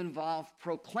going to involve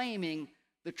proclaiming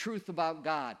the truth about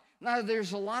God. Now,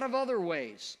 there's a lot of other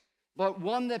ways, but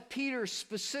one that Peter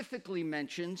specifically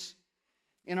mentions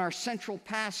in our central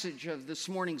passage of this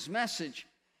morning's message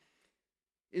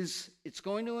is it's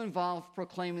going to involve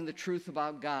proclaiming the truth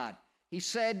about God. He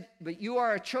said, "But you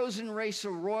are a chosen race,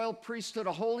 a royal priesthood,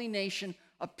 a holy nation,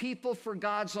 a people for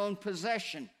God's own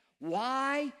possession."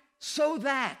 Why? So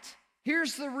that.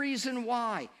 Here's the reason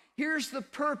why. Here's the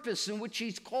purpose in which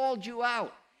he's called you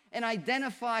out and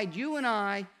identified you and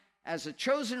I as a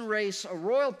chosen race, a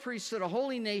royal priesthood, a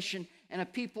holy nation, and a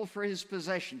people for his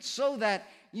possession, so that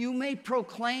you may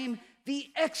proclaim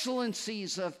the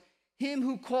excellencies of him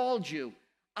who called you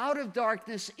out of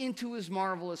darkness into his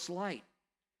marvelous light.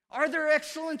 Are there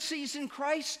excellencies in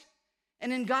Christ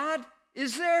and in God?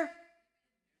 Is there?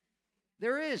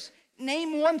 There is.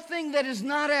 Name one thing that is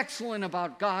not excellent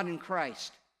about God and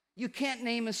Christ. You can't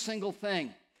name a single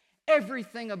thing.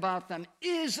 Everything about them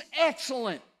is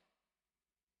excellent.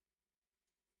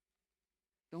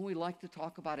 Don't we like to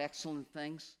talk about excellent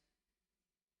things?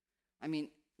 I mean,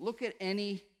 look at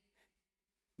any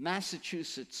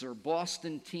Massachusetts or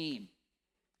Boston team,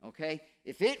 okay?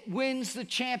 If it wins the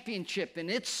championship in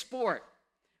its sport,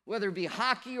 whether it be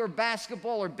hockey or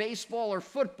basketball or baseball or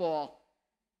football,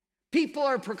 people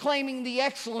are proclaiming the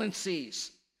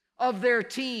excellencies of their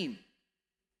team.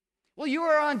 Well, you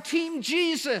are on Team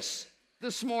Jesus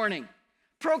this morning.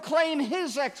 Proclaim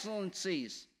his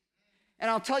excellencies. And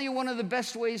I'll tell you one of the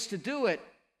best ways to do it.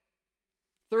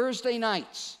 Thursday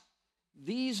nights,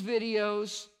 these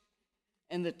videos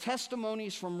and the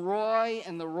testimonies from Roy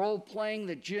and the role playing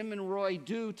that Jim and Roy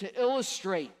do to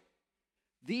illustrate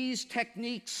these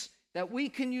techniques that we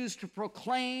can use to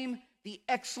proclaim the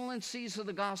excellencies of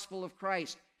the gospel of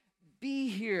Christ. Be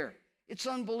here. It's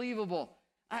unbelievable.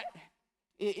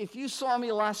 If you saw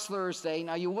me last Thursday,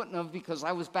 now you wouldn't have because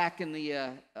I was back in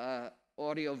the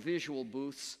audio-visual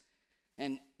booths,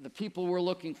 and the people were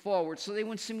looking forward, so they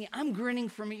wouldn't see me. I'm grinning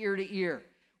from ear to ear.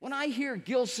 When I hear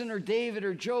Gilson or David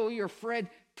or Joey or Fred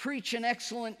preach an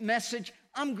excellent message,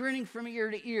 I'm grinning from ear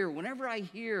to ear. Whenever I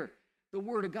hear the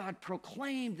Word of God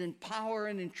proclaimed in power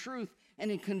and in truth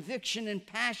and in conviction and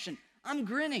passion, I'm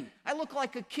grinning. I look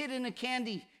like a kid in a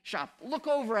candy shop. Look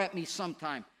over at me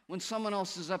sometime when someone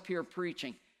else is up here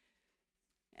preaching.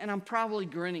 And I'm probably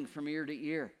grinning from ear to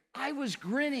ear. I was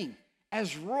grinning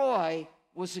as Roy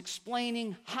was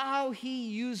explaining how he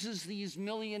uses these $1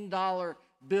 million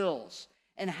bills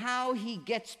and how he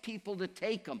gets people to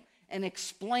take them and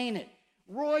explain it.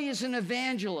 Roy is an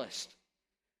evangelist.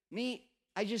 Me,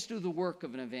 I just do the work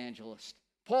of an evangelist.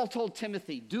 Paul told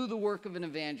Timothy, do the work of an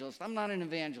evangelist. I'm not an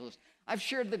evangelist. I've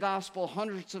shared the gospel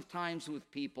hundreds of times with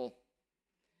people,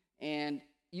 and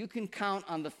you can count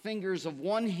on the fingers of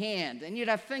one hand, and you'd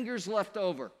have fingers left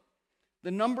over,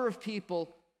 the number of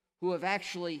people who have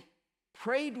actually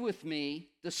prayed with me,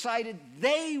 decided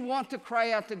they want to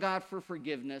cry out to God for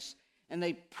forgiveness, and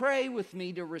they pray with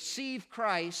me to receive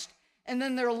Christ, and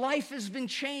then their life has been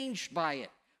changed by it.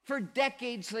 For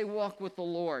decades, they walk with the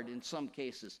Lord in some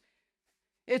cases.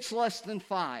 It's less than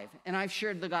 5, and I've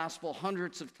shared the gospel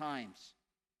hundreds of times.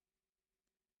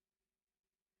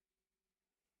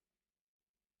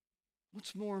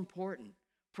 What's more important,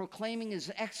 proclaiming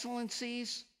his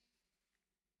excellencies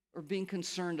or being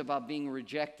concerned about being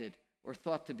rejected or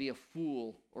thought to be a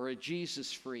fool or a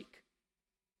Jesus freak?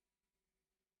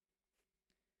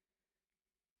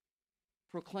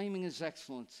 Proclaiming his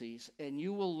excellencies, and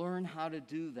you will learn how to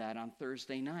do that on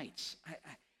Thursday nights.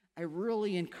 I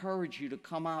really encourage you to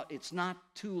come out. It's not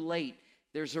too late.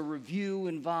 There's a review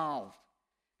involved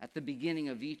at the beginning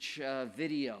of each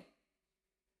video,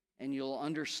 and you'll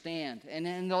understand.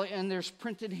 And there's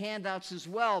printed handouts as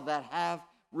well that have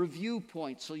review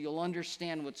points, so you'll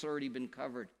understand what's already been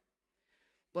covered.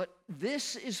 But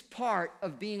this is part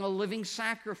of being a living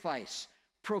sacrifice,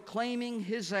 proclaiming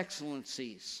his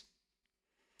excellencies.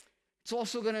 It's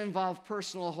also going to involve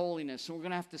personal holiness, and we're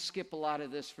going to have to skip a lot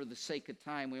of this for the sake of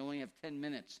time. We only have 10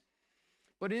 minutes.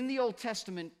 But in the Old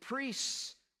Testament,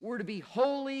 priests were to be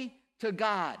holy to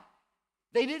God.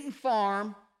 They didn't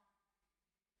farm.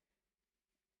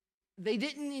 They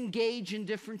didn't engage in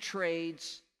different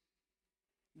trades.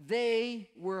 They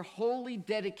were wholly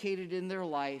dedicated in their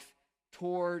life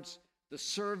towards the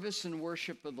service and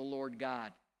worship of the Lord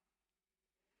God.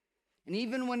 And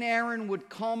even when Aaron would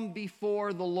come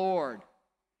before the Lord,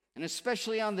 and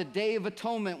especially on the Day of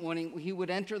Atonement when he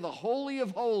would enter the Holy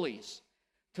of Holies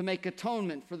to make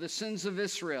atonement for the sins of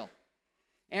Israel,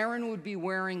 Aaron would be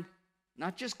wearing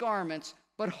not just garments,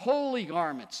 but holy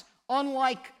garments,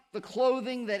 unlike the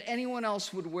clothing that anyone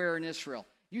else would wear in Israel.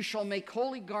 You shall make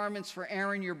holy garments for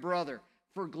Aaron your brother,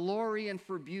 for glory and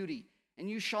for beauty, and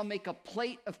you shall make a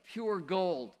plate of pure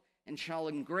gold. and shall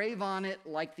engrave on it,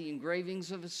 like the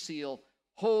engravings of a seal,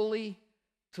 holy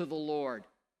to the Lord.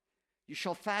 You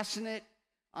shall fasten it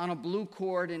on a blue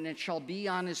cord, and it shall be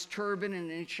on his turban,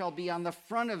 and it shall be on the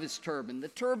front of his turban, the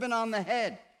turban on the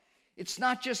head. It's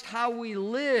not just how we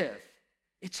live,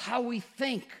 it's how we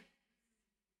think.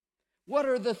 What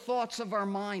are the thoughts of our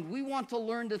mind? We want to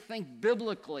learn to think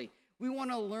biblically. We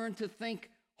want to learn to think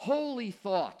holy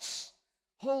thoughts,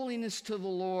 holiness to the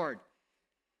Lord.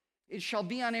 It shall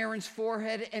be on Aaron's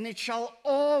forehead, and it shall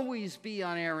always be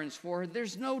on Aaron's forehead.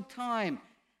 There's no time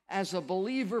as a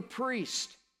believer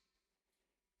priest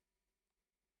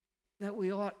that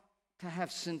we ought to have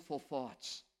sinful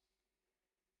thoughts.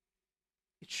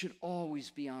 It should always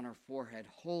be on our forehead.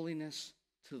 Holiness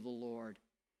to the Lord.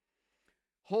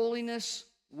 Holiness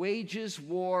wages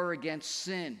war against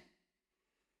sin.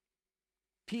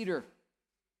 Peter,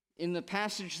 in the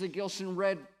passage that Gilson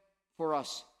read for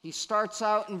us, he starts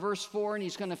out in verse 4 and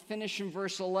he's going to finish in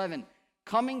verse 11.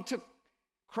 Coming to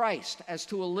Christ as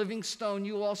to a living stone,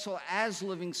 you also as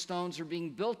living stones are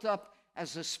being built up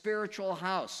as a spiritual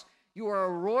house. You are a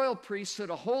royal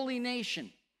priesthood, a holy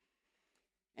nation.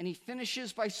 And he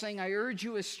finishes by saying, I urge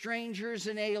you as strangers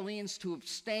and aliens to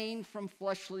abstain from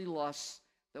fleshly lusts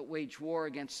that wage war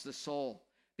against the soul.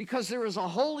 Because there is a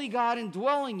holy God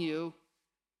indwelling you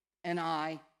and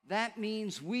I. That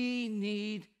means we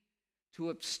need to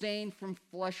abstain from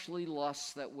fleshly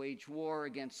lusts that wage war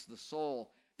against the soul.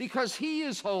 Because he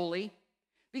is holy,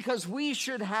 because we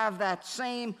should have that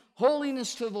same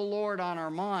holiness to the Lord on our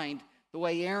mind, the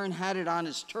way Aaron had it on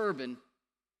his turban,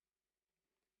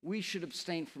 we should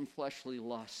abstain from fleshly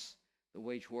lusts that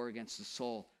wage war against the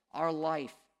soul. Our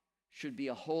life should be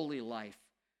a holy life,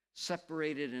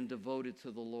 separated and devoted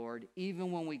to the Lord,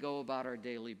 even when we go about our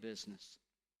daily business.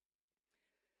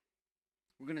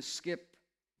 We're going to skip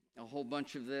a whole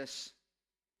bunch of this.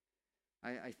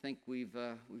 I think we've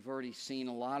already seen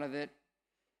a lot of it.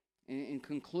 In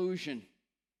conclusion,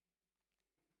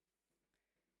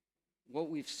 what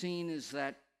we've seen is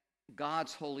that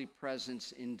God's holy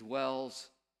presence indwells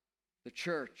the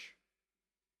church,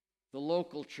 the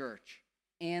local church,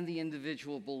 and the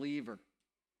individual believer.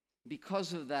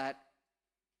 Because of that,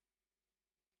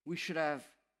 we should have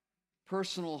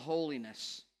personal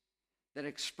holiness that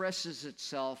expresses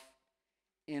itself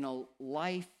in a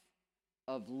life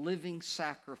of living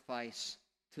sacrifice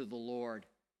to the Lord.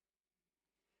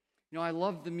 You know, I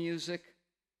love the music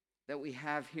that we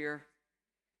have here.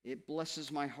 It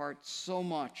blesses my heart so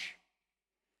much.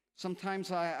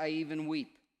 Sometimes I even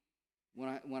weep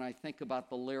when I think about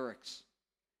the lyrics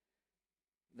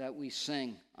that we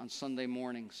sing on Sunday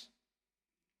mornings.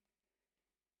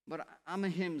 But I'm a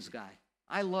hymns guy.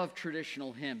 I love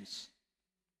traditional hymns.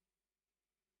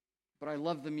 But I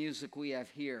love the music we have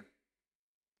here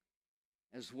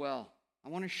as well. I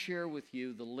want to share with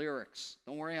you the lyrics.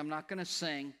 Don't worry, I'm not going to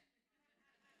sing.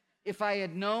 If I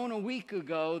had known a week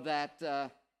ago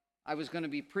that I was going to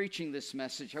be preaching this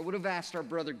message, I would have asked our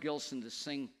brother Gilson to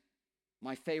sing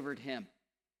my favorite hymn.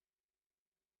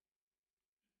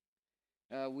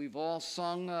 We've all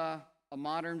sung a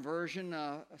modern version.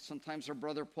 Sometimes our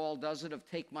brother Paul does it, of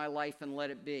Take My Life and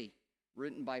Let It Be,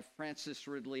 written by Frances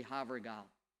Ridley Havergal.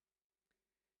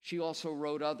 She also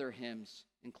wrote other hymns,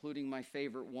 including my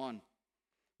favorite one.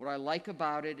 What I like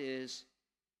about it is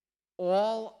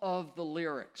all of the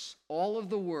lyrics, all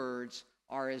of the words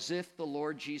are as if the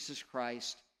Lord Jesus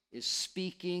Christ is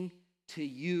speaking to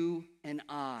you and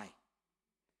I.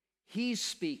 He's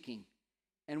speaking,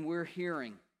 and we're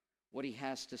hearing what he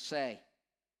has to say.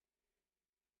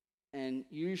 And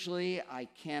usually I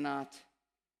cannot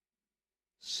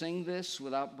sing this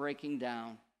without breaking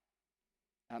down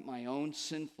at my own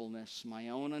sinfulness, my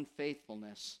own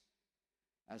unfaithfulness,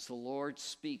 as the Lord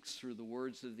speaks through the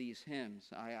words of these hymns.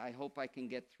 I hope I can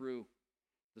get through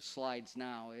the slides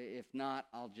now. If not,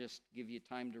 I'll just give you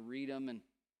time to read them,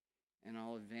 and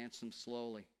I'll advance them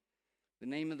slowly. The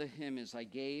name of the hymn is I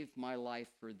Gave My Life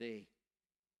for Thee.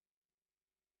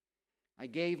 I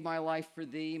gave my life for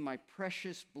thee, my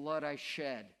precious blood I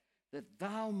shed, that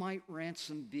thou might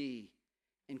ransom be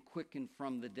and quicken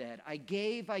from the dead. I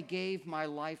gave my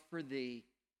life for thee.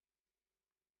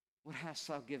 What hast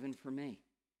thou given for me?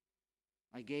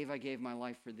 I gave my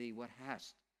life for thee. What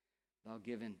hast thou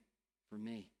given for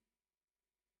me?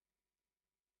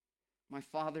 My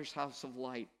Father's house of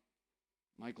light,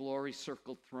 my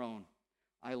glory-circled throne,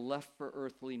 I left for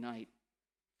earthly night,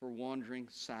 for wandering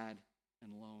sad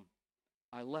and lone.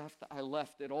 I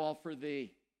left it all for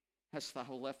thee. Hast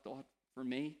thou left aught for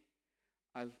me?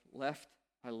 I left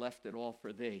it all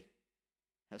for thee.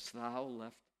 Hast thou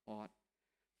left aught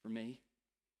for me?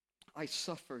 I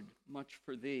suffered much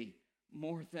for thee.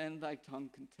 more than thy tongue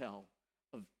can tell,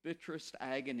 of bitterest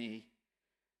agony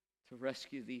to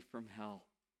rescue thee from hell.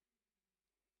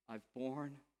 I've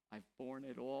borne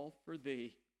it all for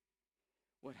thee.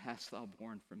 What hast thou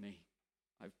borne for me?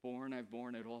 I've borne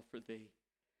it all for thee.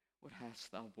 What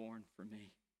hast thou borne for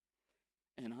me?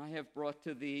 And I have brought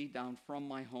to thee down from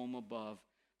my home above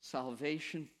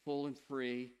salvation full and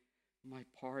free, my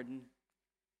pardon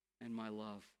and my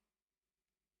love.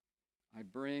 I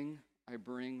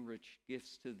bring rich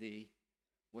gifts to thee.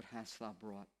 What hast thou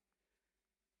brought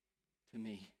to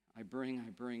me? I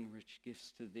bring rich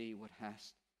gifts to thee. What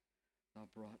hast thou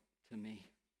brought to me?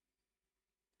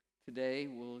 Today,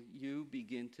 will you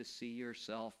begin to see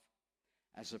yourself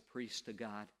as a priest to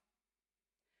God?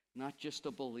 Not just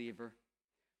a believer,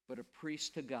 but a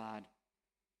priest to God,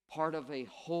 part of a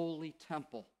holy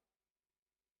temple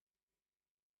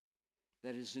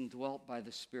that is indwelt by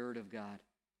the Spirit of God.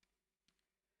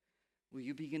 Will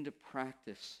you begin to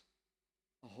practice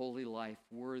a holy life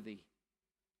worthy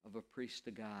of a priest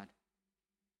to God?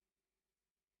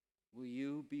 Will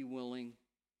you be willing,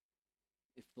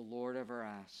 if the Lord ever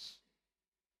asks,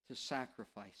 to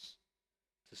sacrifice,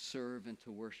 to serve, and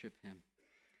to worship him?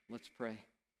 Let's pray.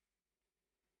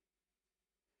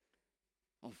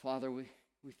 Oh, Father, we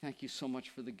thank you so much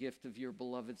for the gift of your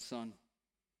beloved Son.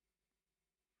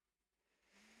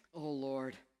 Oh,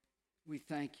 Lord, we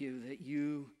thank you that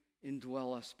you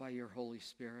indwell us by your Holy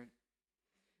Spirit.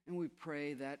 And we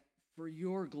pray that for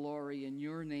your glory and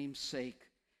your name's sake,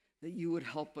 that you would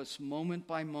help us moment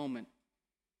by moment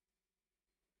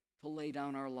to lay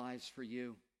down our lives for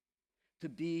you, to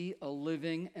be a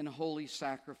living and holy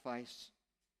sacrifice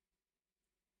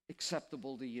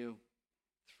acceptable to you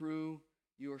through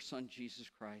your Son, Jesus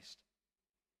Christ.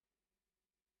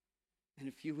 And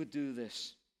if you would do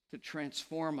this, to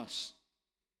transform us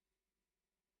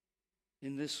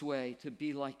in this way, to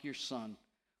be like your Son,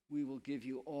 we will give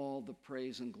you all the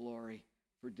praise and glory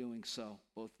for doing so,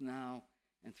 both now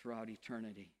and throughout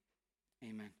eternity. Amen.